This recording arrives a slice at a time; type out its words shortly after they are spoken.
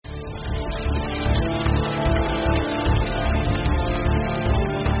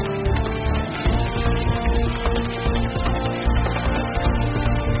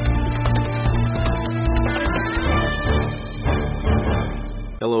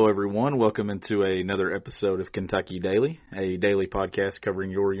Hello, everyone. Welcome into another episode of Kentucky Daily, a daily podcast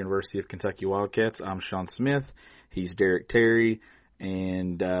covering your University of Kentucky Wildcats. I'm Sean Smith. He's Derek Terry,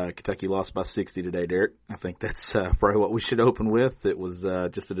 and Kentucky lost by 60 today, Derek. I think that's probably what we should open with. It was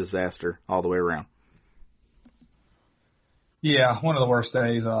just a disaster all the way around. Yeah, one of the worst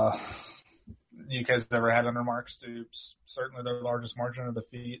days UK's ever had under Mark Stoops. Certainly their largest margin of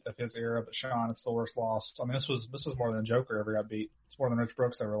defeat of his era, but Sean, it's the worst loss. I mean, this was more than Joker ever got beat. It's more than Rich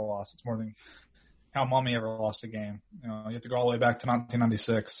Brooks ever lost. It's more than how Mummy ever lost a game. You know, you have to go all the way back to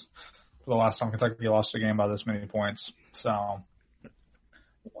 1996 for the last time Kentucky lost a game by this many points. So,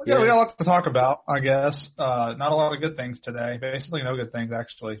 yeah, we got a lot to talk about, I guess. Not a lot of good things today. Basically no good things,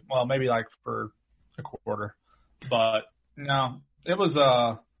 actually. Well, maybe like for a quarter. But, no, it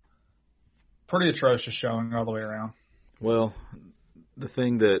was pretty atrocious showing all the way around. Well, the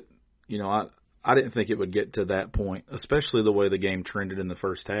thing that, I didn't think it would get to that point, especially the way the game trended in the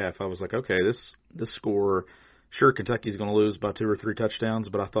first half. I was like, okay, this score, sure, Kentucky's going to lose by 2 or 3 touchdowns,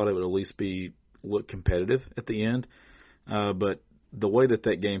 but I thought it would at least look competitive at the end. But the way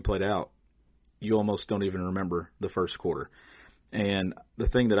that game played out, you almost don't even remember the first quarter. And the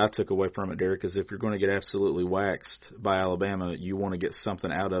thing that I took away from it, Derek, is if you're going to get absolutely waxed by Alabama, you want to get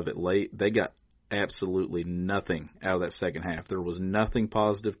something out of it late. They got absolutely nothing out of that second half. There was nothing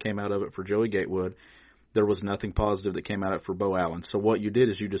positive came out of it for Joey Gatewood. There was nothing positive that came out of it for Bo Allen. So what you did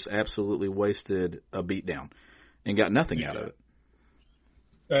is you just absolutely wasted a beatdown and got nothing out of it.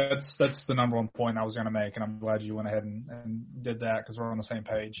 That's the number one point I was going to make, and I'm glad you went ahead and did that because we're on the same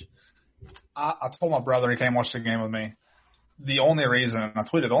page. I told my brother, he came watch the game with me, the only reason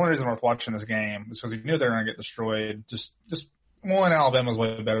worth watching this game is because he knew they were going to get destroyed. Just one, Alabama's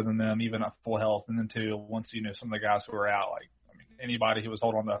way better than them, even at full health, and then two, once you knew some of the guys who were out, anybody who was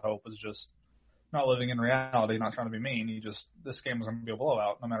holding on to hope was just not living in reality, not trying to be mean. This game was going to be a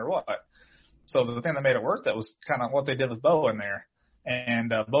blowout no matter what. So the thing that made it work, that was kind of what they did with Bo in there.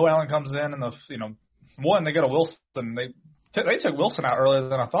 And Bo Allen comes in, and one, they got a Wilson. They took Wilson out earlier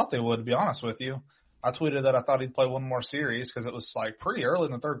than I thought they would, to be honest with you. I tweeted that I thought he'd play one more series because it was pretty early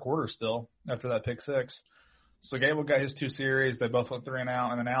in the third quarter still after that pick six. So Gable got his 2 series. They both went 3 and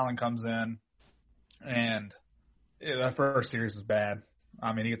out, and then Allen comes in, and that first series was bad.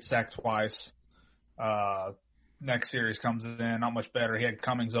 I mean, he gets sacked twice. Next series comes in, not much better. He had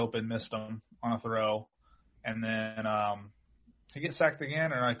Cummings open, missed him on a throw, and then he gets sacked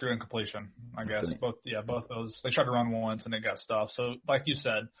again, and I threw incompletion, I guess. Both those. They tried to run once, and it got stuffed. So, like you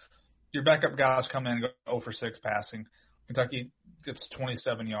said, your backup guys come in and go 0 for 6 passing. Kentucky gets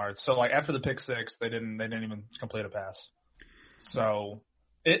 27 yards. So, after the pick six, they didn't even complete a pass. So,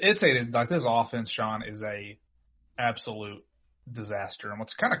 this offense, Sean, is a absolute disaster. And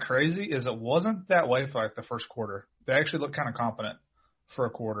what's kind of crazy is it wasn't that way for the first quarter. They actually looked kind of confident for a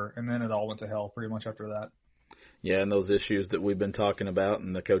quarter, and then it all went to hell pretty much after that. Yeah, and those issues that we've been talking about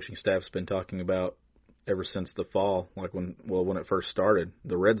and the coaching staff's been talking about ever since the fall, when it first started,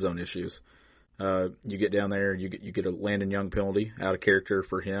 the red zone issues. You get down there, you get a Landon Young penalty out of character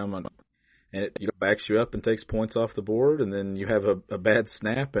for him, and it backs you up and takes points off the board, and then you have a bad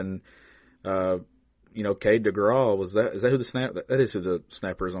snap, and Cade DeGraw, is that who that is who the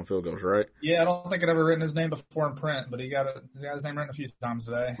snapper is on field goals, right? Yeah, I don't think I'd ever written his name before in print, but he got his name written a few times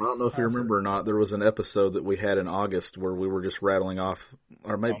today. I don't know if you remember or not. There was an episode that we had in August where we were just rattling off,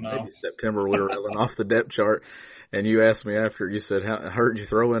 or maybe September, we were rattling off the depth chart, and you asked me after, you said, I heard you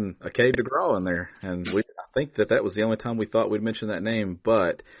throw in a Cade DeGraw in there, and I think that was the only time we thought we'd mention that name,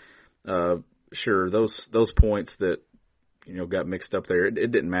 but sure, those points that got mixed up there. It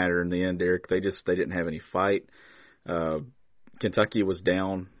didn't matter in the end, Derek. They didn't have any fight. Kentucky was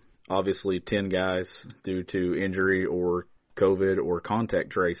down, obviously, 10 guys due to injury or COVID or contact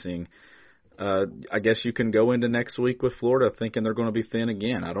tracing. I guess you can go into next week with Florida thinking they're going to be thin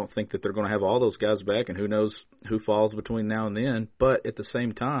again. I don't think that they're going to have all those guys back, and who knows who falls between now and then. But at the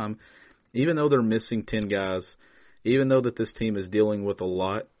same time, even though they're missing 10 guys, even though that this team is dealing with a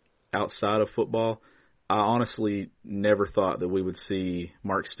lot outside of football, I honestly never thought that we would see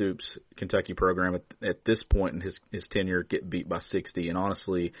Mark Stoops' Kentucky program at this point in his tenure get beat by 60. And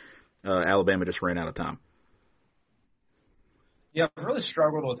honestly, Alabama just ran out of time. Yeah, I really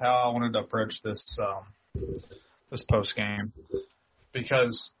struggled with how I wanted to approach this post game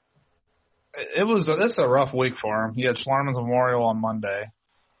because it's a rough week for him. He had Schlarman's Memorial on Monday.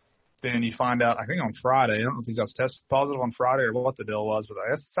 Then you find out, I think on Friday, I don't know if these guys tested positive on Friday or what the deal was, but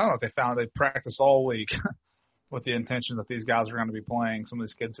I guess it sounded like they practiced all week with the intention that these guys were going to be playing, some of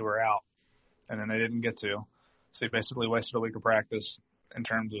these kids who were out, and then they didn't get to. So you basically wasted a week of practice in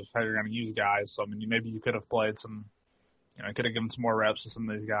terms of how you're going to use guys. So, I mean, maybe you could have played some I could have given some more reps to some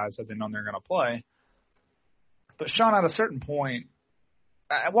of these guys that they know they're going to play. But Sean, at a certain point,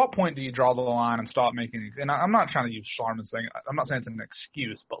 at what point do you draw the line and stop making? And I'm not trying to use Schlarman's thing. I'm not saying it's an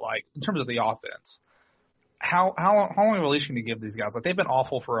excuse, but like in terms of the offense, how long of a leash can you give these guys? Like they've been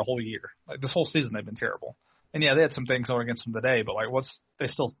awful for a whole year. Like this whole season they've been terrible. And yeah, they had some things going against them today, but like they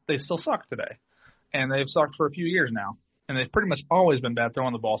still suck today, and they've sucked for a few years now, and they've pretty much always been bad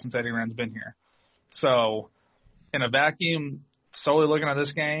throwing the ball since Eddie Rand's been here. So in a vacuum, solely looking at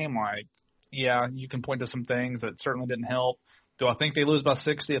this game, like yeah, you can point to some things that certainly didn't help. Do I think they lose by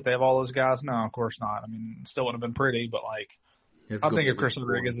 60 if they have all those guys? No, of course not. I mean, it still would have been pretty, but like I think if Chris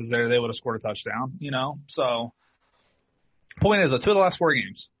Rodriguez is there, they would have scored a touchdown. So point is, 2 of the last 4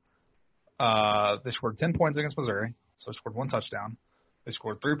 games. They scored 10 points against Missouri, so they scored 1 touchdown. They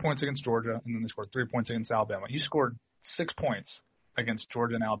scored 3 points against Georgia, and then they scored 3 points against Alabama. You scored 6 points against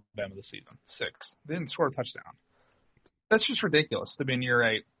Georgia and Alabama this season. 6. They didn't score a touchdown. That's just ridiculous to be in year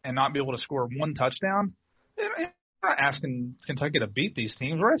 8 and not be able to score 1 touchdown. We're not asking Kentucky to beat these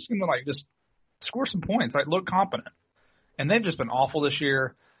teams. We're asking them to like just score some points, like look competent. And they've just been awful this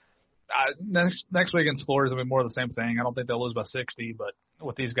year. Next week against Florida is going to be more of the same thing. I don't think they'll lose by 60, but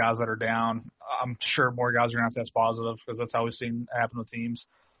with these guys that are down, I'm sure more guys are going to have to test positive because that's how we've seen it happen with teams.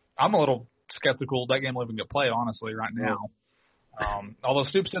 I'm a little skeptical that game will even get played, honestly, right now. Although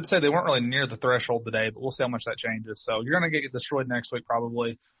Stoops did say they weren't really near the threshold today, but we'll see how much that changes. So you're going to get destroyed next week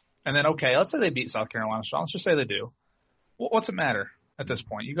probably. And then, okay, let's say they beat South Carolina. Sean, let's just say they do. What's it matter at this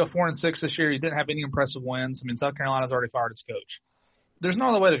point? You go 4-6 this year. You didn't have any impressive wins. I mean, South Carolina's already fired its coach. There's no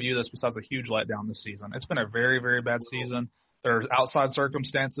other way to view this besides a huge letdown this season. It's been a very, very bad season. There's outside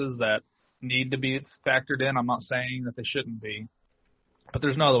circumstances that need to be factored in. I'm not saying that they shouldn't be. But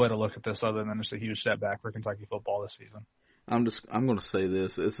there's no other way to look at this other than just a huge setback for Kentucky football this season. I'm going to say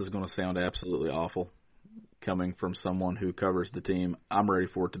this. This is going to sound absolutely awful coming from someone who covers the team. I'm ready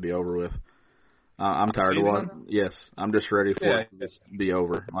for it to be over with. I'm tired of watching. Yes, I'm just ready for it to be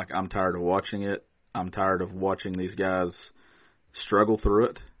over. Like I'm tired of watching it. I'm tired of watching these guys struggle through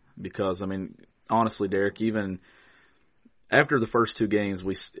it because, I mean, honestly, Derek, even after the first 2 games,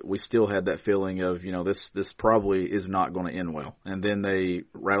 we still had that feeling of, this probably is not going to end well. And then they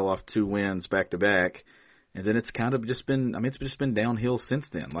rattle off 2 wins back to back, and then it's kind of just been, it's just been downhill since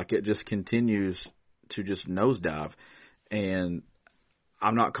then. Like it just continues to just nosedive, and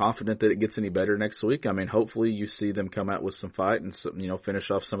I'm not confident that it gets any better next week. I mean, hopefully you see them come out with some fight and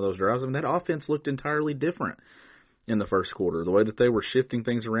finish off some of those drives. I mean, that offense looked entirely different in the first quarter. The way that they were shifting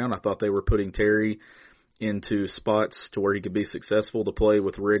things around, I thought they were putting Terry into spots to where he could be successful. The play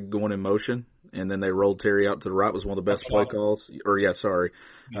with Rigg going in motion, and then they rolled Terry out to the right was one of the best play calls.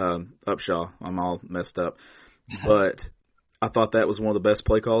 Upshaw. I'm all messed up. But I thought that was one of the best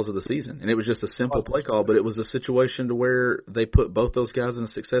play calls of the season. And it was just a simple play call, but it was a situation to where they put both those guys in a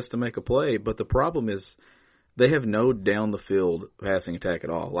success to make a play. But the problem is they have no down the field passing attack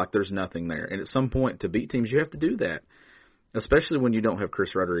at all. Like there's nothing there. And at some point to beat teams, you have to do that, especially when you don't have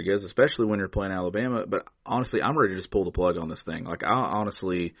Chris Rodriguez, especially when you're playing Alabama. But honestly, I'm ready to just pull the plug on this thing. Like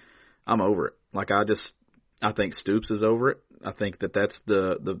I'm over it. Like I think Stoops is over it. I think that's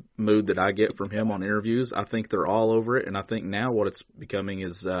the mood that I get from him on interviews. I think they're all over it. And I think now what it's becoming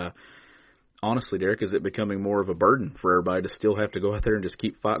is, honestly, Derek, is it becoming more of a burden for everybody to still have to go out there and just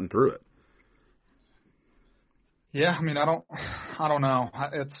keep fighting through it? Yeah, I mean, I don't know.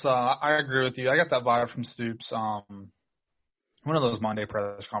 I agree with you. I got that vibe from Stoops. One of those Monday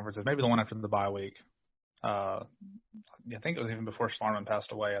press conferences, maybe the one after the bye week. I think it was even before Schlarman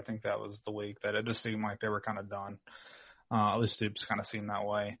passed away. I think that was the week that it just seemed like they were kind of done. At least Stoops kind of seemed that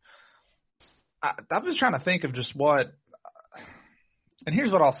way. I was trying to think of just what – and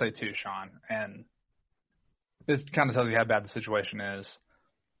here's what I'll say too, Sean, and this kind of tells you how bad the situation is.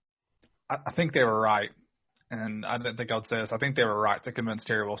 I think they were right. And I didn't think I would say this. I think they were right to convince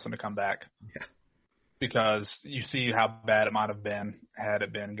Terry Wilson to come back. Yeah. Because you see how bad it might have been had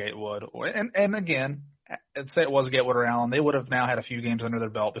it been Gatewood. And again, let's say it was Gatewood or Allen, they would have now had a few games under their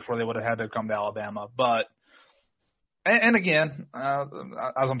belt before they would have had to come to Alabama. But and again, as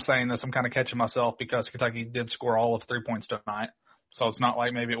I'm saying this, I'm kind of catching myself because Kentucky did score all of 3 points tonight. So it's not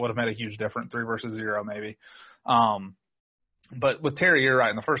like maybe it would have made a huge difference, 3 versus 0 maybe. But with Terry, you're right.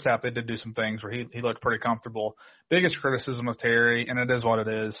 In the first half, they did do some things where he looked pretty comfortable. Biggest criticism of Terry, and it is what it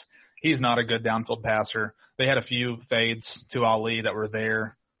is, he's not a good downfield passer. They had a few fades to Ali that were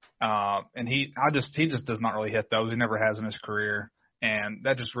there, and he just does not really hit those. He never has in his career, and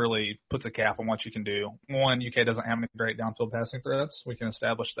that just really puts a cap on what you can do. One, UK doesn't have any great downfield passing threats. We can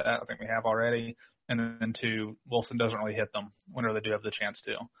establish that. I think we have already. And then 2, Wilson doesn't really hit them whenever they do have the chance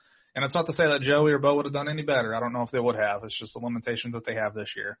to. And it's not to say that Joey or Bo would have done any better. I don't know if they would have. It's just the limitations that they have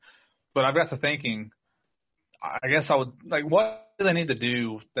this year. But I've got to thinking, I guess I would like, what do they need to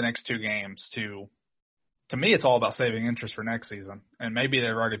do the next two games to me, it's all about saving interest for next season. And maybe they've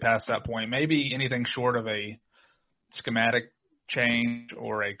already passed that point. Maybe anything short of a schematic change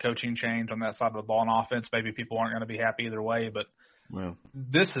or a coaching change on that side of the ball in offense, maybe people aren't going to be happy either way. But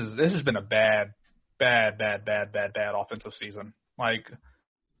this has been a bad offensive season. Like,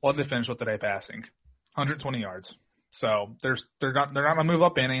 what did they finish with today passing? 120 yards. So they're not going to move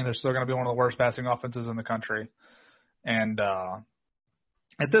up any. They're still going to be one of the worst passing offenses in the country. And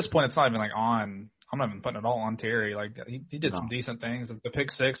at this point, it's not even like on. I'm not even putting it all on Terry. Like he did some decent things. The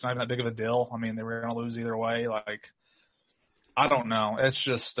pick six, not even that big of a deal. I mean, they were going to lose either way. Like, I don't know. It's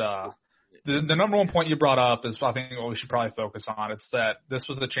just the number one point you brought up is I think what we should probably focus on. It's that this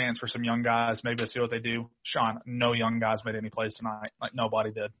was a chance for some young guys maybe to see what they do. Sean, no young guys made any plays tonight. Like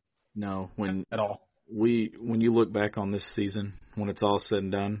nobody did. No, at all. When you look back on this season, when it's all said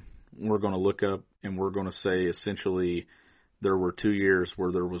and done, we're going to look up and we're going to say essentially there were 2 years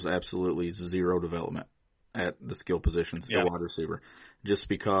where there was absolutely zero development at the skill positions, the wide receiver, just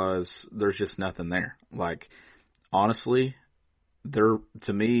because there's just nothing there. Like, honestly,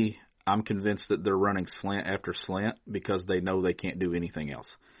 to me, I'm convinced that they're running slant after slant because they know they can't do anything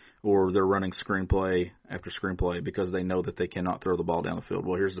else. Or they're running screenplay after screenplay because they know that they cannot throw the ball down the field.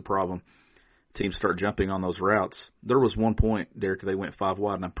 Well, here's the problem. Teams start jumping on those routes. There was one point, Derek, they went 5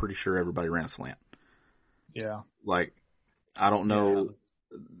 wide, and I'm pretty sure everybody ran a slant. Yeah. Like, I don't know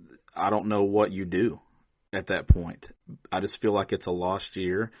what you do at that point. I just feel like it's a lost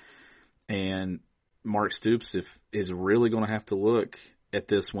year, and Mark Stoops is really going to have to look at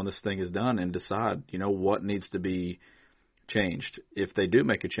this when this thing is done and decide, what needs to be changed. If they do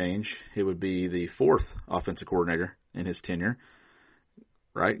make a change, it would be the 4th offensive coordinator in his tenure,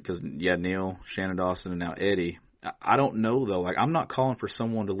 right? Because Neil, Shannon Dawson, and now Eddie. I don't know, though. Like, I'm not calling for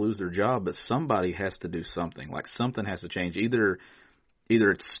someone to lose their job, but somebody has to do something. Like, something has to change. Either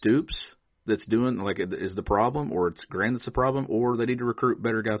it's Stoops that's doing, like, is the problem, or it's Grant that's the problem, or they need to recruit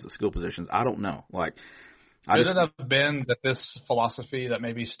better guys at skill positions. I don't know. Like, could it have been that this philosophy that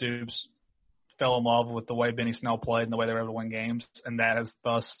maybe Stoops fell in love with the way Benny Snell played and the way they were able to win games, and that has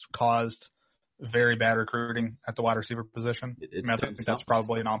thus caused very bad recruiting at the wide receiver position? I think that's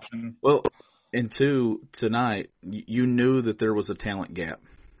probably an option. Well, and two, tonight, you knew that there was a talent gap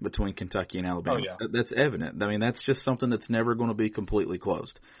between Kentucky and Alabama. Oh, yeah. That's evident. I mean, that's just something that's never going to be completely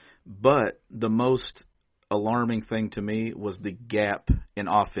closed. But the most alarming thing to me was the gap in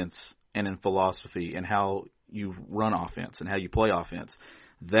offense and in philosophy and how you run offense and how you play offense.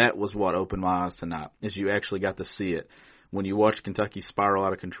 That was what opened my eyes tonight, is you actually got to see it. When you watch Kentucky spiral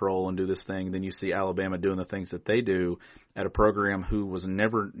out of control and do this thing, then you see Alabama doing the things that they do at a program who was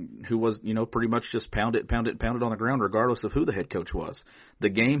pretty much just pounded on the ground regardless of who the head coach was. The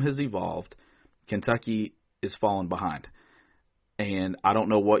game has evolved. Kentucky is falling behind. And I don't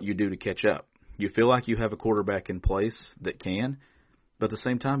know what you do to catch up. You feel like you have a quarterback in place that can, but at the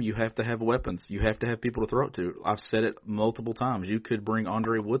same time, you have to have weapons. You have to have people to throw it to. I've said it multiple times. You could bring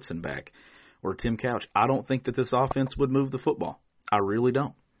Andre Woodson back or Tim Couch. I don't think that this offense would move the football. I really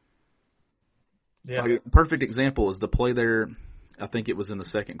don't. Yeah. Like, perfect example is the play there. I think it was in the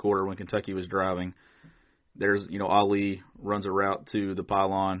second quarter when Kentucky was driving. There's, Ali runs a route to the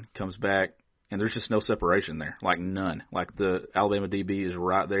pylon, comes back, and there's just no separation there, like none. Like the Alabama DB is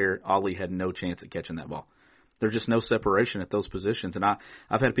right there. Ali had no chance at catching that ball. There's just no separation at those positions. And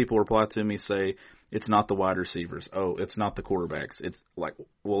I've had people reply to me say, it's not the wide receivers. Oh, it's not the quarterbacks. It's like,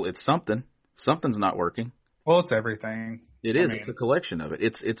 well, it's something. Something's not working. Well, it's everything. It is. It's a collection of it.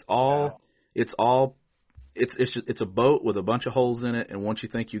 It's a boat with a bunch of holes in it, and once you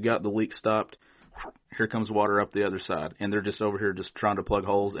think you got the leak stopped, here comes water up the other side, and they're just over here just trying to plug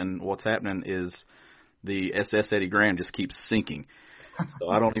holes, and what's happening is the SS Eddie Grand just keeps sinking. So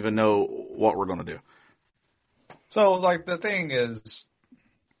I don't even know what we're going to do. So, like, the thing is,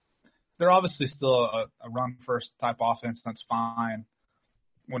 they're obviously still a run-first type offense, and that's fine.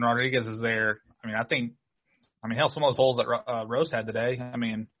 When Rodriguez is there, hell, some of those holes that Rose had today,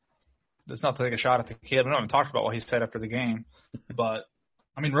 it's not to take a shot at the kid. We haven't even talked about what he said after the game. But,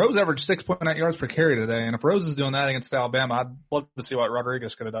 Rose averaged 6.8 yards per carry today, and if Rose is doing that against Alabama, I'd love to see what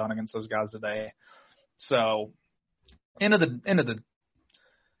Rodriguez could have done against those guys today. So, at the end of the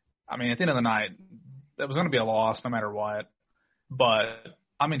night, that was going to be a loss no matter what. But,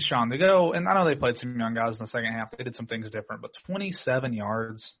 Sean, they go, and I know they played some young guys in the second half. They did some things different, but 27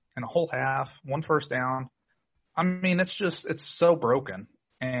 yards in a whole half, 1 first down. It's so broken.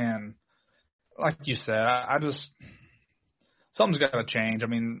 And like you said, something's got to change.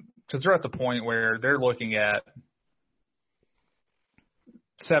 because they're at the point where they're looking at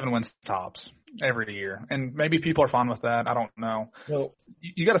 7 wins tops every year, and maybe people are fine with that. I don't know. Well,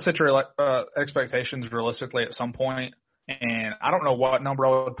 you got to set your expectations realistically at some point, and I don't know what number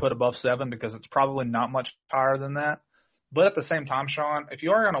I would put above 7 because it's probably not much higher than that. But at the same time, Sean, if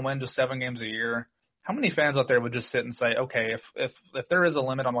you are going to win just 7 games a year, how many fans out there would just sit and say, okay, if there is a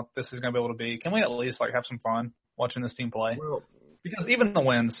limit on what this is going to be able to be, can we at least like have some fun watching this team play? Well, because even the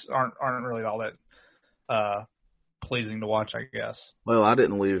wins aren't really all that pleasing to watch, I guess. Well, I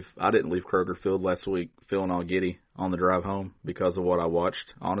didn't leave Kroger Field last week feeling all giddy on the drive home because of what I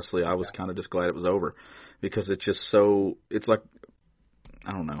watched. Honestly, I was kind of just glad it was over because it's just so it's like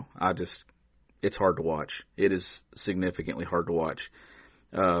I don't know. It's hard to watch. It is significantly hard to watch.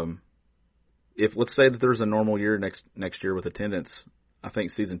 If let's say that there's a normal year next year with attendance, I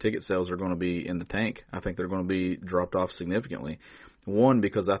think season ticket sales are going to be in the tank. I think they're going to be dropped off significantly. One,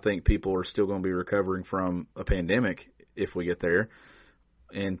 because I think people are still going to be recovering from a pandemic if we get there.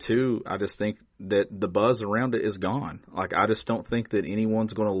 And two, I just think that the buzz around it is gone. Like, I just don't think that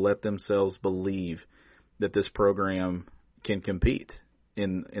anyone's going to let themselves believe that this program can compete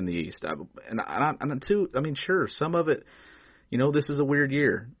in the East. Sure, some of it, this is a weird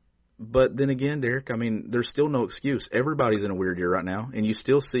year. But then again, Derek, there's still no excuse. Everybody's in a weird year right now, and you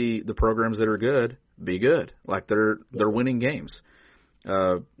still see the programs that are good be good. Like, they're winning games.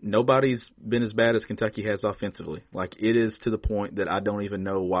 Nobody's been as bad as Kentucky has offensively. Like, it is to the point that I don't even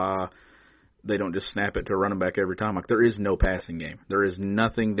know why they don't just snap it to a running back every time. Like, there is no passing game. There is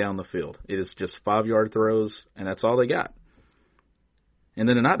nothing down the field. It is just 5-yard throws, and that's all they got. And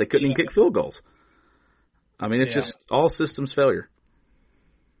then tonight they couldn't even kick field goals. It's just all systems failure.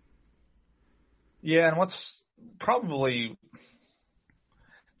 Yeah, and what's probably –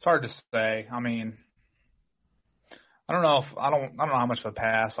 it's hard to say. I don't know how much of a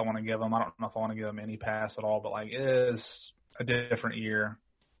pass I want to give them. I don't know if I want to give them any pass at all, but like, it is a different year.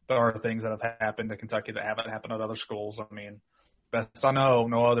 There are things that have happened to Kentucky that haven't happened at other schools. Best I know,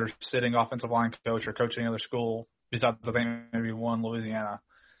 no other sitting offensive line coach or coach any other school besides I think maybe one Louisiana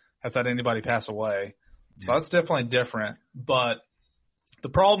has had anybody pass away. So that's definitely different. But the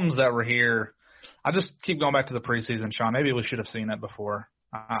problems that were here, I just keep going back to the preseason, Sean. Maybe we should have seen it before.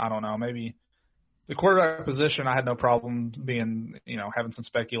 I don't know. Maybe the quarterback position, I had no problem being, having some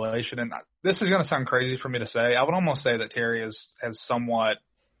speculation. And this is going to sound crazy for me to say. I would almost say that Terry has somewhat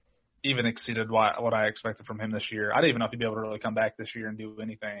even exceeded what I expected from him this year. I didn't even know if he'd be able to really come back this year and do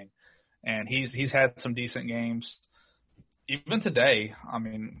anything. And he's had some decent games. Even today,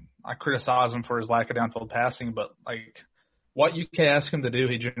 I criticize him for his lack of downfield passing, but like what you can ask him to do,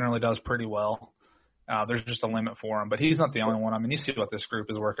 he generally does pretty well. There's just a limit for him, but he's not the only one. You see what this group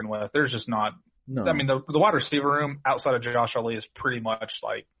is working with. There's just not. No. The wide receiver room outside of Josh Ali is pretty much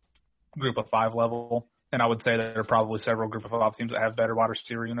like group of 5 level, and I would say there are probably several group of 5 teams that have better wide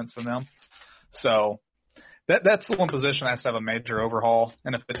receiver units than them. So that's the one position that has to have a major overhaul,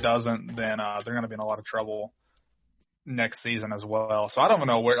 and if it doesn't, then they're going to be in a lot of trouble next season as well. So I don't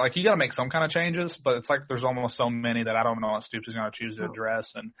know where. Like, you got to make some kind of changes, but it's like there's almost so many that I don't know what Stoops is going to choose to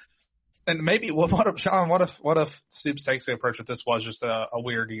address. And maybe what if Stoops takes the approach that this was just a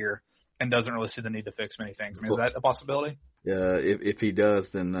weird year and doesn't really see the need to fix many things? Is that a possibility? Yeah, if he does,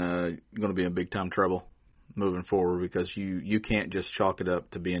 then you're going to be in big time trouble moving forward because you can't just chalk it up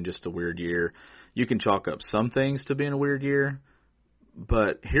to being just a weird year. You can chalk up some things to being a weird year,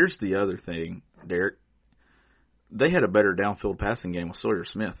 but here's the other thing, Derek. They had a better downfield passing game with Sawyer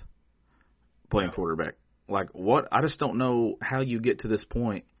Smith playing quarterback. Like, what? I just don't know how you get to this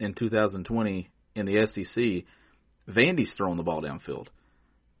point in 2020 in the SEC. Vandy's throwing the ball downfield.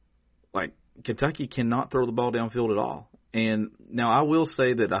 Like, Kentucky cannot throw the ball downfield at all. And now I will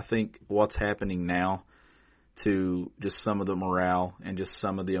say that I think what's happening now to just some of the morale and just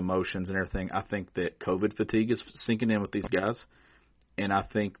some of the emotions and everything, I think that COVID fatigue is sinking in with these guys. And I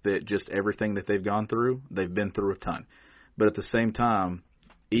think that just everything that they've gone through, they've been through a ton. But at the same time,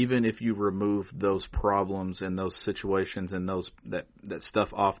 even if you remove those problems and those situations and that stuff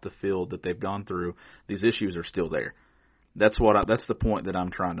off the field that they've gone through, these issues are still there. That's the point that I'm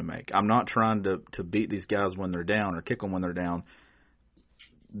trying to make. I'm not trying to beat these guys when they're down or kick them when they're down.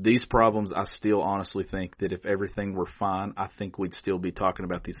 These problems, I still honestly think that if everything were fine, I think we'd still be talking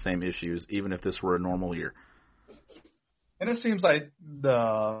about these same issues, even if this were a normal year. And it seems like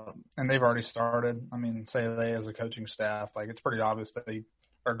and they've already started. Say they as a coaching staff, like it's pretty obvious that they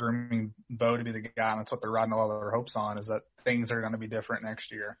are grooming Bo to be the guy, and that's what they're riding all of their hopes on, is that things are going to be different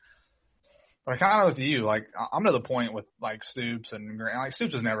next year. But I kind of with you, like I'm to the point with like Stoops and Grant. Like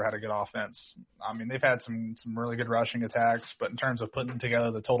Stoops has never had a good offense. I mean, they've had some really good rushing attacks, but in terms of putting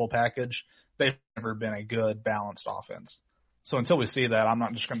together the total package, they've never been a good balanced offense. So until we see that, I'm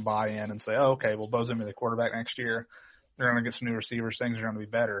not just going to buy in and say, oh, okay, well, Bo's going to be the quarterback next year. They're going to get some new receivers. Things are going to be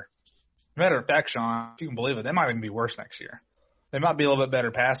better. Matter of fact, Sean, if you can believe it, they might even be worse next year. They might be a little bit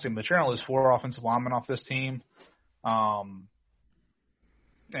better passing, but you're going to lose 4 offensive linemen off this team. And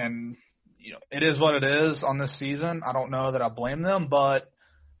you know, it is what it is on this season. I don't know that I blame them, but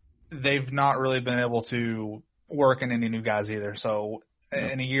they've not really been able to work in any new guys either. So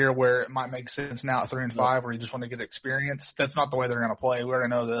in a year where it might make sense now at 3-5, where you just want to get experience, that's not the way they're going to play. We already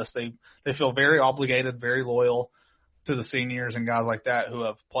know this. They feel very obligated, very loyal to the seniors and guys like that who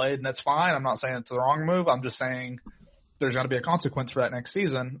have played, and that's fine. I'm not saying it's the wrong move. I'm just saying there's going to be a consequence for that next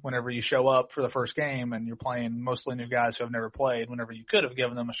season whenever you show up for the first game and you're playing mostly new guys who have never played, whenever you could have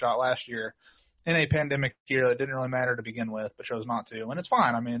given them a shot last year in a pandemic year that didn't really matter to begin with but chose not to. And it's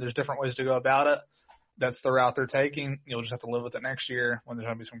fine. I mean, there's different ways to go about it. That's the route they're taking. You'll just have to live with it next year when there's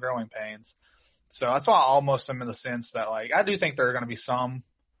going to be some growing pains. So that's why I almost am in the sense that, like, I do think there are going to be some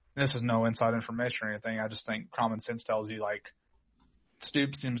 – this is no inside information or anything. I just think common sense tells you, like,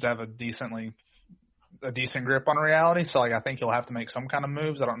 Stoops seems to have a decent grip on reality. So, like, I think he'll have to make some kind of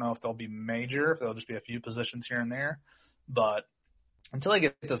moves. I don't know if they'll be major, if they'll just be a few positions here and there. But until they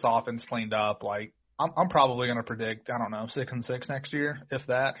get this offense cleaned up, like, I'm probably going to predict, I don't know, 6-6 next year, if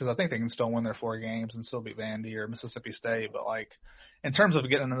that, because I think they can still win their 4 games and still beat Vandy or Mississippi State. But, like, in terms of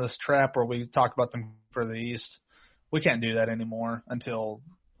getting into this trap where we talk about them for the East, we can't do that anymore until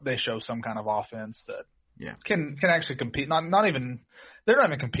they show some kind of offense that can actually compete. Not even they're not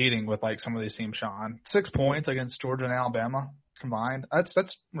even competing with like some of these teams, Sean. 6 points against Georgia and Alabama combined. That's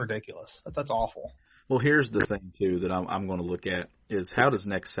ridiculous. That's awful. Well, here's the thing too that I'm going to look at is how does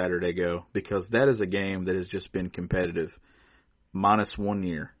next Saturday go, because that is a game that has just been competitive, minus 1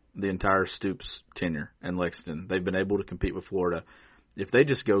 year, the entire Stoops tenure in Lexington. They've been able to compete with Florida. If they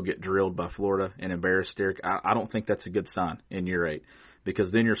just go get drilled by Florida and embarrass Derek, I don't think that's a good sign in year 8.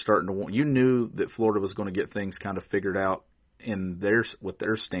 Because then you're starting to want – you knew that Florida was going to get things kind of figured out with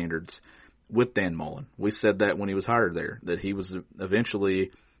their standards with Dan Mullen. We said that when he was hired there, that he was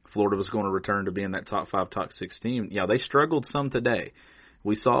eventually – Florida was going to return to being that top 5, top 6 team. Yeah, they struggled some today.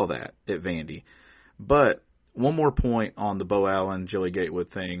 We saw that at Vandy. But one more point on the Bo Allen, Joey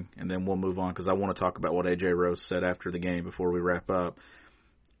Gatewood thing, and then we'll move on because I want to talk about what A.J. Rose said after the game before we wrap up.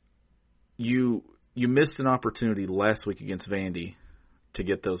 You missed an opportunity last week against Vandy to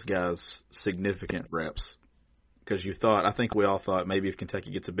get those guys significant reps because I think we all thought maybe if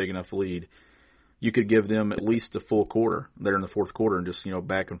Kentucky gets a big enough lead, you could give them at least a full quarter there in the fourth quarter and just,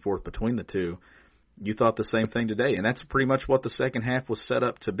 back and forth between the two. You thought the same thing today, and that's pretty much what the second half was set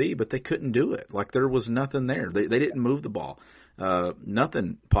up to be, but they couldn't do it. Like there was nothing there. They didn't move the ball.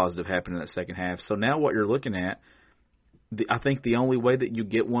 Nothing positive happened in that second half. So now what you're looking at, I think the only way that you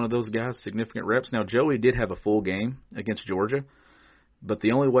get one of those guys significant reps, now Joey did have a full game against Georgia, but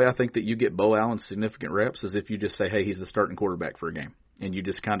the only way I think that you get Bo Allen significant reps is if you just say, hey, he's the starting quarterback for a game, and you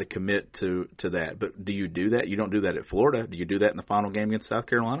just kind of commit to that. But do you do that? You don't do that at Florida. Do you do that in the final game against South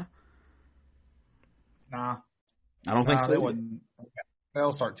Carolina? Nah. I don't think so. They wouldn't.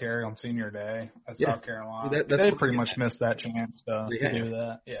 They'll start Terry on senior day at South Carolina. They pretty much missed that chance to do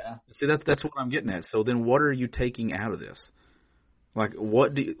that. Yeah. See, that's what I'm getting at. So then what are you taking out of this? Like,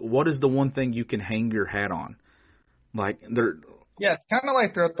 what is the one thing you can hang your hat on? Like, yeah, it's kind of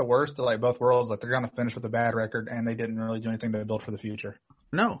like they're at the worst of like both worlds. Like they're going to finish with a bad record, and they didn't really do anything to build for the future.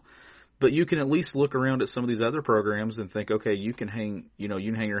 No, but you can at least look around at some of these other programs and think, okay, you can hang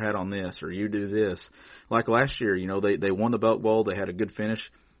your hat on this, or you do this. Like last year, they won the Belk Bowl. They had a good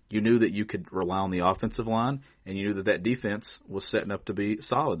finish. You knew that you could rely on the offensive line, and you knew that defense was setting up to be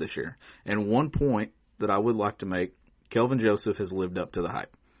solid this year. And one point that I would like to make, Kelvin Joseph has lived up to the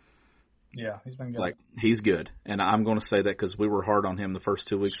hype. Yeah, he's been good. Like, he's good. And I'm going to say that because we were hard on him the first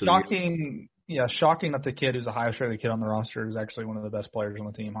 2 weeks of the year. Yeah, shocking that the kid who's the highest rated kid on the roster is actually one of the best players on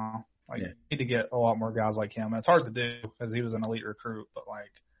the team, huh? Like, You need to get a lot more guys like him. And it's hard to do because he was an elite recruit, but,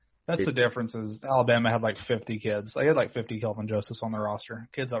 like, that's the difference is Alabama had, like, 50 kids. They had, like, 50 Kelvin Josephs on their roster,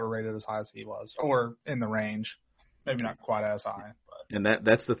 kids that were rated as high as he was, or in the range. Maybe not quite as high. But. And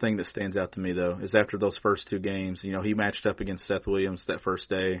that's the thing that stands out to me, though, is after those first 2 games, he matched up against Seth Williams that first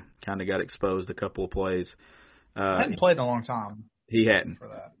day, kind of got exposed a couple of plays. Hadn't played in a long time. He hadn't. For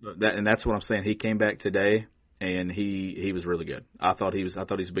that. And that's what I'm saying. He came back today, and he was really good. I thought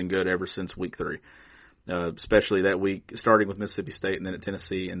he's been good ever since week 3, especially that week, starting with Mississippi State and then at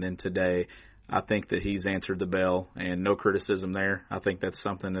Tennessee, and then today. I think that he's answered the bell, and no criticism there. I think that's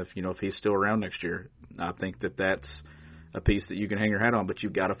something if he's still around next year, I think that that's a piece that you can hang your hat on. But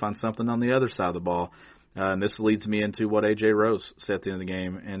you've got to find something on the other side of the ball. And this leads me into what A.J. Rose said at the end of the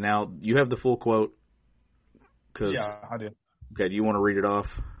game. And now you have the full quote. Yeah, I do. Okay, do you want to read it off?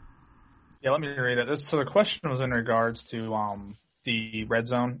 Yeah, let me read it. So the question was in regards to the red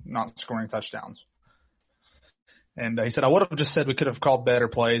zone not scoring touchdowns. And he said, I would have just said we could have called better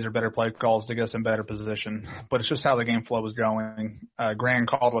plays or better play calls to get us in better position, but it's just how the game flow was going. Gran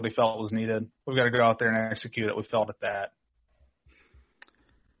called what he felt was needed. We've got to go out there and execute it. We felt at that.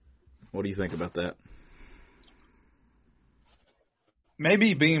 What do you think about that?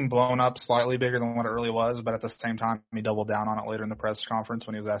 Maybe being blown up slightly bigger than what it really was, but at the same time, he doubled down on it later in the press conference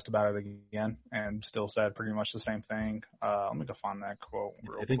when he was asked about it again and still said pretty much the same thing. Let me go find that quote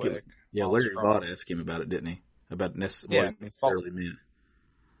real quick. Larry Vaught asked him about it, didn't he? About what it necessarily meant.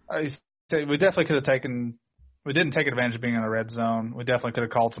 He said we definitely could have taken – we didn't take advantage of being in the red zone. We definitely could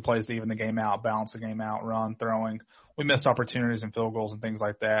have called some plays to even the game out, balance the game out, run, throwing. We missed opportunities and field goals and things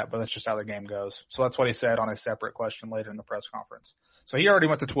like that, but that's just how the game goes. So that's what he said on a separate question later in the press conference. So he already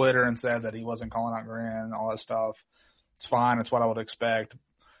went to Twitter and said that he wasn't calling out Gran and all that stuff. It's fine. It's what I would expect.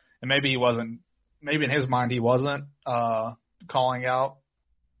 And maybe he wasn't – maybe in his mind he wasn't calling out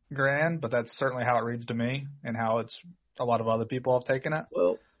Gran, but that's certainly how it reads to me and how it's a lot of other people have taken it.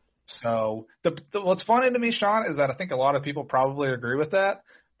 Well, so what's funny to me, Sean, is that I think a lot of people probably agree with that,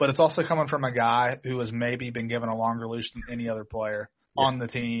 but it's also coming from a guy who has maybe been given a longer leash than any other player on the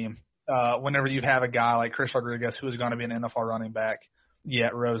team. Whenever you have a guy like Chris Rodriguez who is going to be an NFL running back,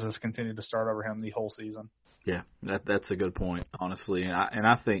 yet Rose has continued to start over him the whole season. Yeah, that's a good point, honestly. And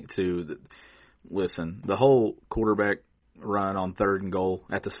I think, too, that, listen, the whole quarterback run on 3rd and goal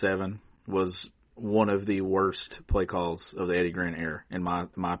at the 7 was one of the worst play calls of the Eddie Gran era, in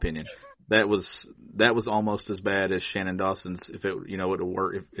my opinion. That was almost as bad as Shannon Dawson's if it would have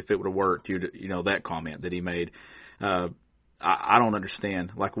worked. If it would have worked, that comment that he made. I don't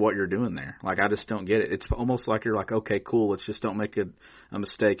understand what you're doing there. I just don't get it. It's almost like you're like, okay, cool, let's just don't make a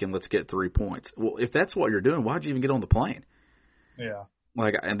mistake and let's get 3 points. Well, if that's what you're doing, why'd you even get on the plane? Yeah.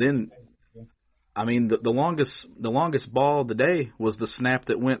 And then, I mean, the longest ball of the day was the snap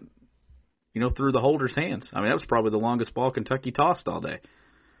that went, through the holder's hands. I mean, that was probably the longest ball Kentucky tossed all day.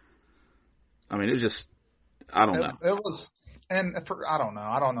 I mean, it was just, I don't know. It was, and I don't know.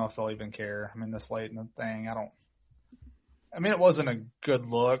 I don't know if they'll even care. I mean, this late in the thing, it wasn't a good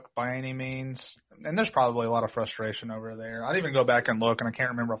look by any means, and there's probably a lot of frustration over there. I'd even go back and look, and I can't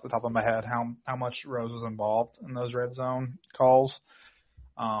remember off the top of my head how much Rose was involved in those red zone calls.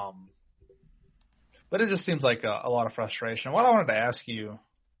 But it just seems like a lot of frustration. What I wanted to ask you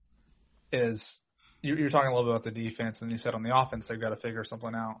is, you're talking a little bit about the defense, and you said on the offense they've got to figure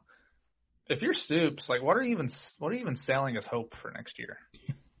something out. If you're Stoops, what are you even selling as hope for next year?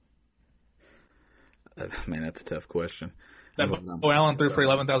 Man, that's a tough question. That Bo Allen threw for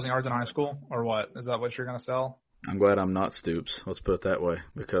 11,000 yards in high school, or what? Is that what you're going to sell? I'm glad I'm not Stoops. Let's put it that way,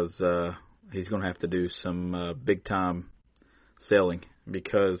 because he's going to have to do some big-time selling,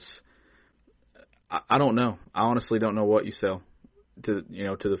 because I don't know. I honestly don't know what you sell to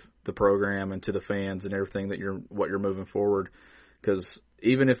the program and to the fans and everything what you're moving forward, because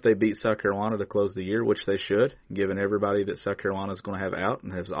even if they beat South Carolina to close the year, which they should, given everybody that South Carolina is going to have out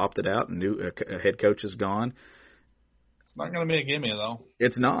and has opted out, and new head coach is gone. It's not going to be a gimme, though.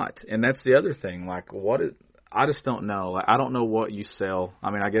 It's not, and that's the other thing. I just don't know. I don't know what you sell.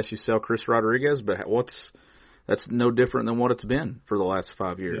 I mean, I guess you sell Chris Rodriguez, but that's no different than what it's been for the last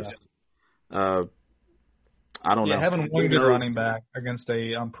 5 years. Yeah. I don't know. Having one good running back against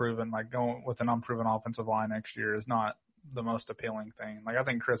a unproven, going with an unproven offensive line next year is not the most appealing thing. I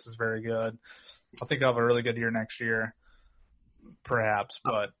think Chris is very good. I think he'll have a really good year next year, perhaps.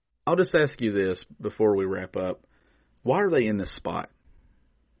 But I'll just ask you this before we wrap up: why are they in this spot?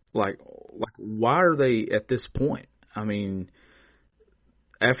 Why are they at this point? I mean,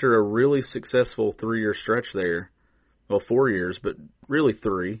 after a really successful 3-year stretch there, well, 4 years, but really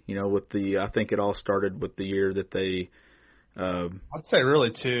 3. I think it all started with the year that they. I'd say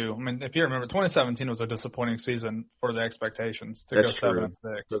really 2. I mean, if you remember, 2017 was a disappointing season for the expectations to That's go 7-6.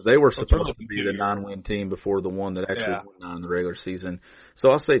 Because they were supposed to be the 9-win team before the one that actually won 9 in the regular season.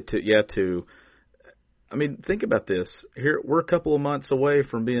 So I'll say 2. I mean, think about this. Here we're a couple of months away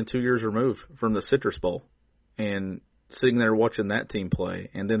from being 2 years removed from the Citrus Bowl, and sitting there watching that team play.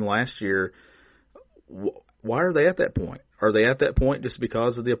 And then last year, why are they at that point? Are they at that point just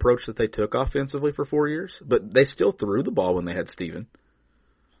because of the approach that they took offensively for 4 years? But they still threw the ball when they had Steven.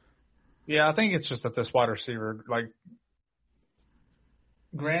 Yeah, I think it's just that this wide receiver,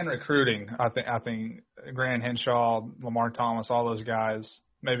 Grand recruiting, I think Grand Henshaw, Lamar Thomas, all those guys.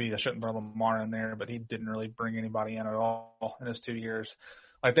 Maybe I shouldn't throw Lamar in there, but he didn't really bring anybody in at all in his 2 years.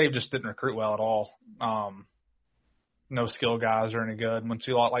 Like they just didn't recruit well at all. No skill guys are any good. Once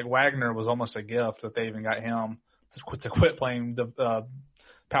you like Wagner was almost a gift that they even got him to quit playing the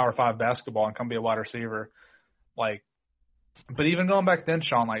Power 5 basketball and come be a wide receiver. Like, but even going back then,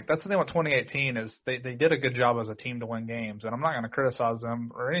 Sean, like that's the thing with 2018 is they did a good job as a team to win games, and I'm not going to criticize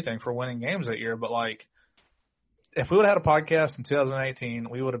them or anything for winning games that year, but like if we would have had a podcast in 2018,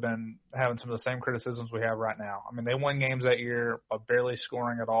 we would have been having some of the same criticisms we have right now. I mean, they won games that year, but barely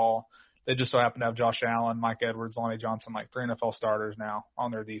scoring at all. They just so happen to have Josh Allen, Mike Edwards, Lonnie Johnson, like 3 NFL starters now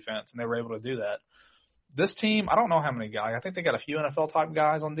on their defense, and they were able to do that. This team, I don't know how many guys. I think they got a few NFL-type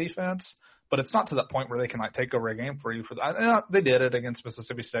guys on defense, but it's not to that point where they can like take over a game for you. They did it against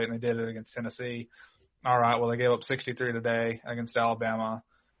Mississippi State, and they did it against Tennessee. All right, well, they gave up 63 today against Alabama.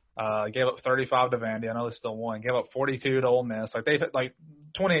 Gave up 35 to Vandy. I know they still won. Gave up 42 to Ole Miss. Like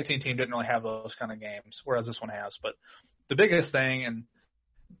 2018 team didn't really have those kind of games, whereas this one has. But the biggest thing, and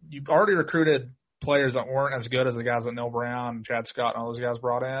you've already recruited players that weren't as good as the guys that Neil Brown and Chad Scott and all those guys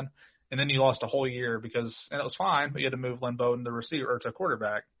brought in, and then you lost a whole year and it was fine, but you had to move Lynn Bowden to receiver or to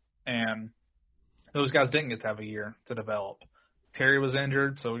quarterback, and those guys didn't get to have a year to develop. Terry was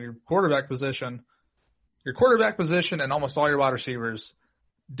injured, so your quarterback position and almost all your wide receivers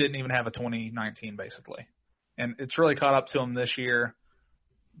didn't even have a 2019 basically. And it's really caught up to them this year.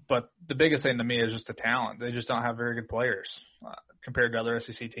 But the biggest thing to me is just the talent. They just don't have very good players compared to other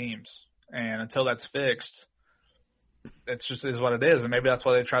SEC teams. And until that's fixed, it's just is what it is. And maybe that's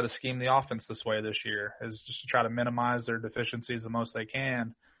why they try to scheme the offense this way this year, is just to try to minimize their deficiencies the most they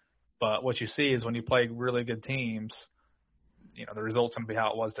can. But what you see is when you play really good teams, you know, the result's going to be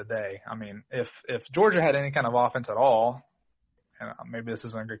how it was today. I mean, if Georgia had any kind of offense at all, and maybe this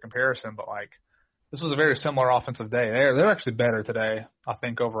isn't a good comparison, but like this was a very similar offensive day. They're actually better today, I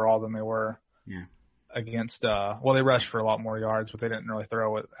think, overall than they were against. Well, they rushed for a lot more yards, but they didn't really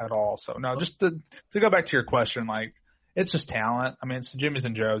throw it at all. So no, just to go back to your question, like it's just talent. I mean, it's the Jimmys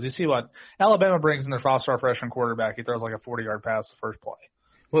and Joes. You see what Alabama brings in their 5-star freshman quarterback. He throws like a 40-yard pass the first play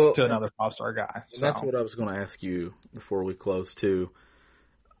to another 5-star guy. So. That's what I was going to ask you before we close too.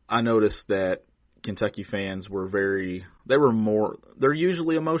 I noticed that Kentucky fans were they're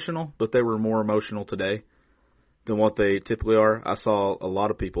usually emotional, but they were more emotional today than what they typically are. I saw a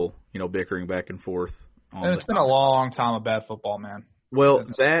lot of people, bickering back and forth. And it's been a long time of bad football, man. Well,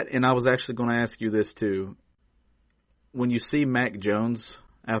 and I was actually going to ask you this too. When you see Mac Jones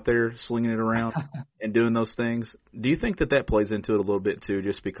out there slinging it around and doing those things, do you think that plays into it a little bit too,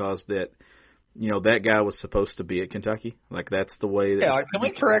 just because that that guy was supposed to be at Kentucky? Like, that's the way that... Yeah, can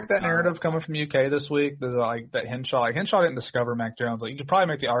we correct that narrative coming from UK this week? That Henshaw didn't discover Mac Jones. Like, you could probably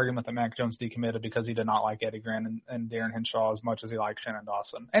make the argument that Mac Jones decommitted because he did not like Eddie Gran and Darren Henshaw as much as he liked Shannon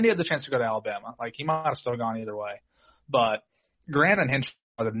Dawson. And he had the chance to go to Alabama. Like, he might have still gone either way. But Gran and Henshaw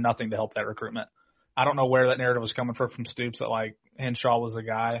did nothing to help that recruitment. I don't know where that narrative was coming from Stoops, that, like, Henshaw was the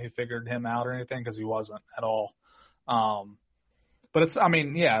guy who figured him out or anything, because he wasn't at all. But it's, I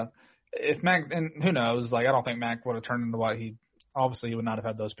mean, yeah, if Mac, and who knows, like, I don't think Mac would have turned into what he would not have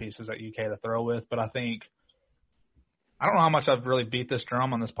had those pieces at UK to throw with, but I don't know how much I've really beat this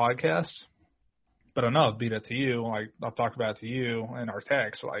drum on this podcast, but I know I've beat it to you. Like, I've talked about it to you in our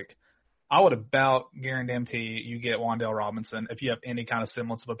text. Like, I would about guarantee you get Wan'Dale Robinson if you have any kind of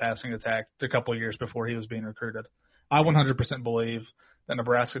semblance of a passing attack a couple of years before he was being recruited. I 100% believe that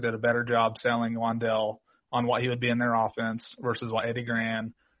Nebraska did a better job selling Wan'Dale on what he would be in their offense versus what Eddie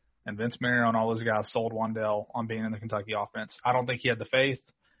Gran and Vince Marrow and all those guys sold Wan'Dale on being in the Kentucky offense. I don't think he had the faith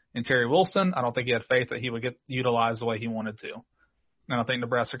in Terry Wilson. I don't think he had faith that he would get utilized the way he wanted to. And I think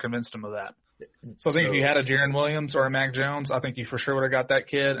Nebraska convinced him of that. So I think if you had a Jaron Williams or a Mac Jones, I think you for sure would have got that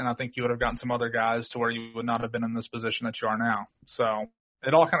kid, and I think you would have gotten some other guys to where you would not have been in this position that you are now. So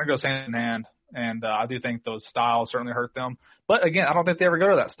it all kind of goes hand in hand, and I do think those styles certainly hurt them. But, again, I don't think they ever go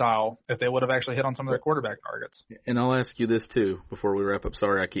to that style if they would have actually hit on some of their quarterback targets. And I'll ask you this, too, before we wrap up.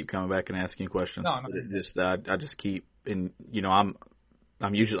 Sorry I keep coming back and asking questions. No. I just keep – and, I'm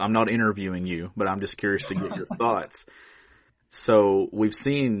not interviewing you, but I'm just curious to get your thoughts. So we've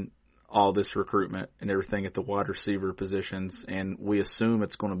seen all this recruitment and everything at the wide receiver positions, and we assume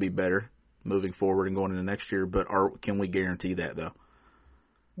it's going to be better moving forward and going into next year, but can we guarantee that, though?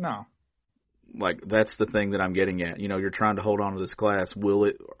 No. Like, that's the thing that I'm getting at. You're trying to hold on to this class.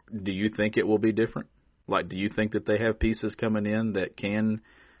 Do you think it will be different? Like, do you think that they have pieces coming in that can,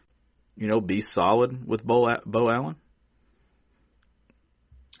 be solid with Bo Allen?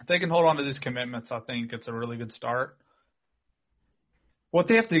 If they can hold on to these commitments, I think it's a really good start. What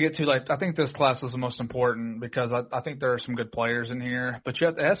they have to get to, like, I think this class is the most important because I think there are some good players in here, but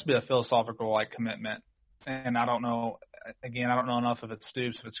it has to be a philosophical, like, commitment. And I don't know, again, I don't know enough if it's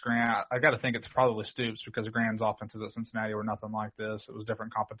Stoops, if it's Grant. I got to think it's probably Stoops because Grant's offenses at Cincinnati were nothing like this. It was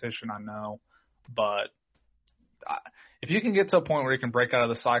different competition, I know. But if you can get to a point where you can break out of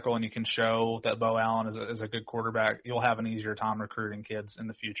the cycle and you can show that Bo Allen is a good quarterback, you'll have an easier time recruiting kids in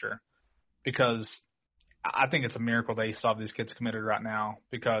the future. Because I think it's a miracle they still have these kids committed right now,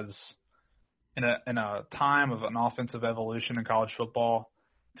 because in a time of an offensive evolution in college football,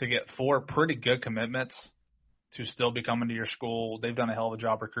 to get 4 pretty good commitments to still be coming to your school, they've done a hell of a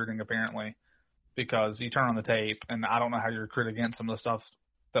job recruiting apparently, because you turn on the tape and I don't know how you recruit against some of the stuff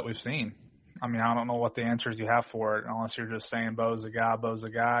that we've seen. I mean, I don't know what the answers you have for it unless you're just saying Bo's a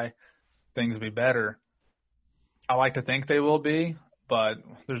guy, things will be better. I like to think they will be, but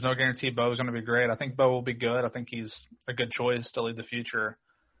there's no guarantee Bo's going to be great. I think Bo will be good. I think he's a good choice to lead the future.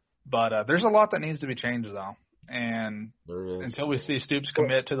 But there's a lot that needs to be changed, though. And until we see Stoops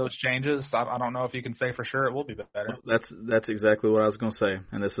commit to those changes, I don't know if you can say for sure it will be better. That's exactly what I was going to say,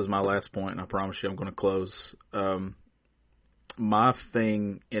 and this is my last point, and I promise you I'm going to close. My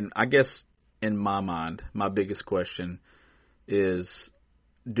thing, and I guess in my mind, my biggest question is,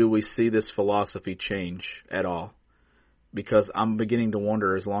 do we see this philosophy change at all? Because I'm beginning to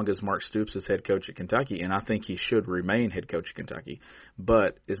wonder, as long as Mark Stoops is head coach at Kentucky, and I think he should remain head coach at Kentucky,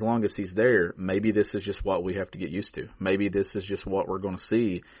 but as long as he's there, maybe this is just what we have to get used to. Maybe this is just what we're going to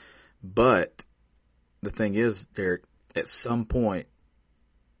see. But the thing is, Derek, at some point,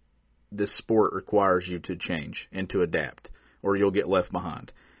 this sport requires you to change and to adapt, or you'll get left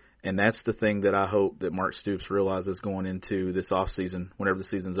behind. And that's the thing that I hope that Mark Stoops realizes going into this offseason, whenever the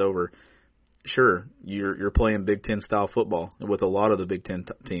season's over. Sure, you're playing Big Ten style football with a lot of the Big Ten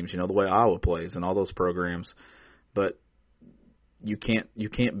teams, the way Iowa plays and all those programs, but you can't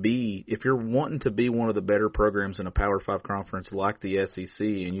be, if you're wanting to be one of the better programs in a Power 5 conference like the SEC,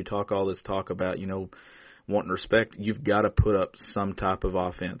 and you talk all this talk about wanting respect, you've got to put up some type of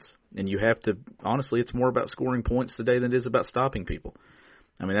offense, and you have to. Honestly, it's more about scoring points today than it is about stopping people.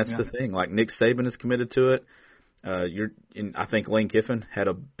 I mean, that's the thing. Like, Nick Saban is committed to it. I think Lane Kiffin had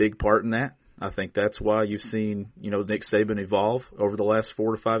a big part in that. I think that's why you've seen, Nick Saban evolve over the last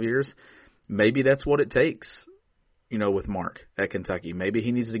 4 to 5 years. Maybe that's what it takes, with Mark at Kentucky. Maybe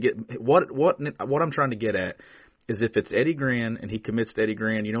he needs to get what I'm trying to get at is, if it's Eddie Gran and he commits to Eddie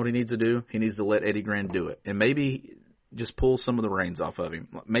Gran, you know what he needs to do? He needs to let Eddie Gran do it, and maybe just pull some of the reins off of him.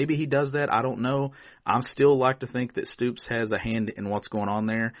 Maybe he does that. I don't know. I still like to think that Stoops has a hand in what's going on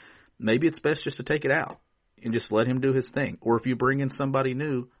there. Maybe it's best just to take it out and just let him do his thing. Or if you bring in somebody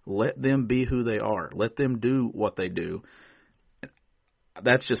new, let them be who they are. Let them do what they do.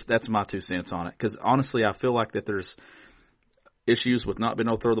 That's my 2 cents on it. Because honestly, I feel like that there's issues with not being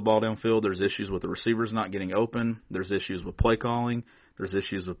able to throw the ball downfield. There's issues with the receivers not getting open. There's issues with play calling. There's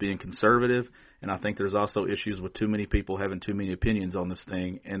issues with being conservative. And I think there's also issues with too many people having too many opinions on this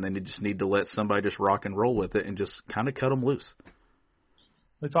thing. And they just need to let somebody just rock and roll with it and just kind of cut them loose.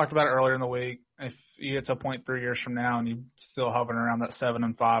 We talked about it earlier in the week. If you get to a point 3 years from now and you're still hovering around that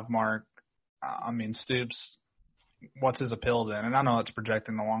 7-5 mark, I mean, Stoops, what's his appeal then? And I know it's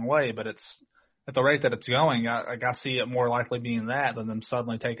projecting the long way, but it's at the rate that it's going, I see it more likely being that than them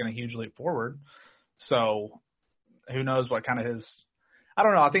suddenly taking a huge leap forward. So who knows what kind of his – I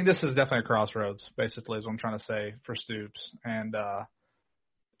don't know. I think this is definitely a crossroads, basically, is what I'm trying to say for Stoops. And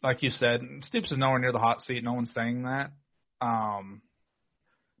like you said, Stoops is nowhere near the hot seat. No one's saying that.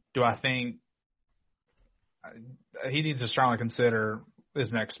 Do I think he needs to strongly consider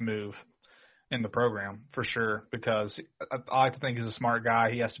his next move in the program for sure, because I like to think he's a smart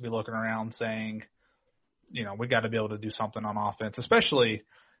guy. He has to be looking around saying, we got to be able to do something on offense, especially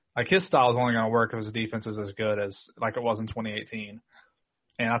like his style is only going to work if his defense is as good as like it was in 2018.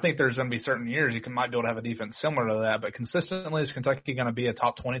 And I think there's going to be certain years you might be able to have a defense similar to that, but consistently is Kentucky going to be a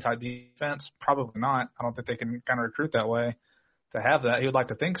top 20 type defense? Probably not. I don't think they can kind of recruit that way to have that. He would like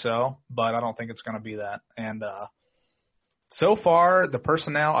to think so, but I don't think it's going to be that. And so far, the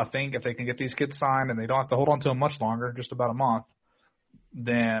personnel, I think if they can get these kids signed and they don't have to hold on to them much longer, just about a month,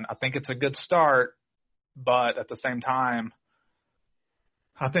 then I think it's a good start. But at the same time,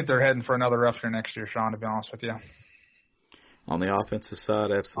 I think they're heading for another rough year next year, Sean, to be honest with you. On the offensive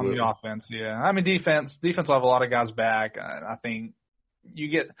side, absolutely. On the offense, yeah. I mean, defense will have a lot of guys back. I think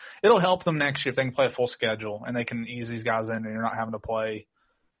it'll help them next year if they can play a full schedule and they can ease these guys in and you're not having to play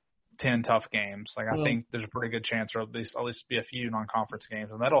 10 tough games. Like, I think there's a pretty good chance there at least be a few non-conference games,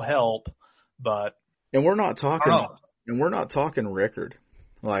 and that'll help. But we're not talking record.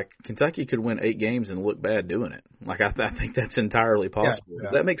 Like, Kentucky could win 8 games and look bad doing it. Like, I think that's entirely possible. Yeah.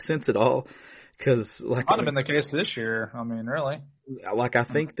 Does that make sense at all? Because, like, might have been the case this year. I mean, really. Like, I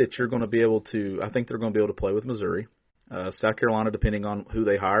think that you're going to be able to. I think they're going to be able to play with Missouri, South Carolina, depending on who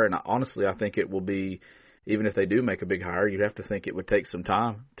they hire. And honestly, I think it will be, even if they do make a big hire, you'd have to think it would take some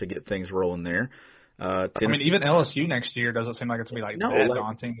time to get things rolling there. I mean, even LSU next year doesn't seem like it's going to be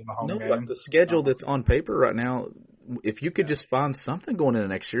daunting in the home game. Like the schedule that's on paper right now, if you could just find something going into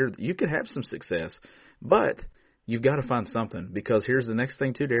next year, you could have some success. But you've got to find something, because here's the next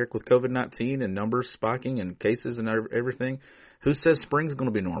thing too, Derek, with COVID-19 and numbers spiking and cases and everything, who says spring's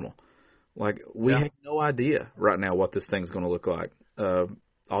going to be normal? Like, we have no idea right now what this thing's going to look like.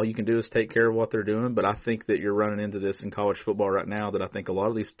 All you can do is take care of what they're doing, but I think that you're running into this in college football right now, that I think a lot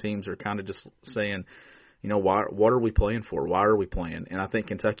of these teams are kind of just saying, what are we playing for? Why are we playing? And I think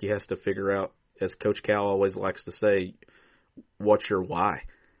Kentucky has to figure out, as Coach Cal always likes to say, what's your why?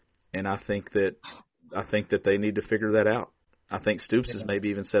 And I think that they need to figure that out. I think Stoops has maybe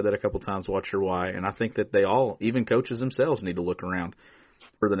even said that a couple times, what's your why? And I think that they all, even coaches themselves, need to look around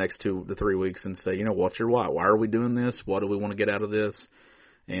for the next 2 to 3 weeks and say, what's your why? Why are we doing this? What do we want to get out of this?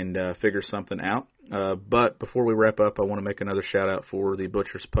 And figure something out. But before we wrap up, I want to make another shout-out for the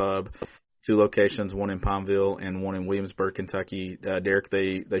Butcher's Pub. 2 locations, one in Palmville and one in Williamsburg, Kentucky. Derek,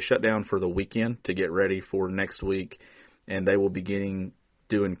 they shut down for the weekend to get ready for next week, and they will be doing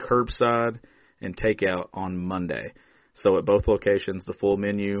curbside and takeout on Monday. So at both locations, the full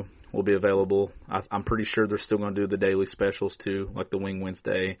menu will be available. I'm pretty sure they're still going to do the daily specials too, like the Wing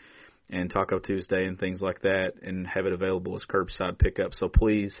Wednesday and Taco Tuesday and things like that, and have it available as curbside pickup. So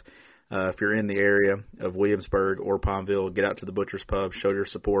please, if you're in the area of Williamsburg or Palmville, get out to the Butcher's Pub, show your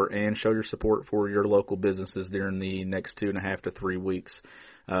support, and show your support for your local businesses during the next 2.5 to 3 weeks.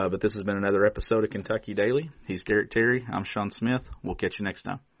 But this has been another episode of Kentucky Daily. He's Derek Terry. I'm Sean Smith. We'll catch you next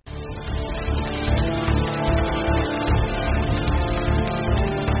time.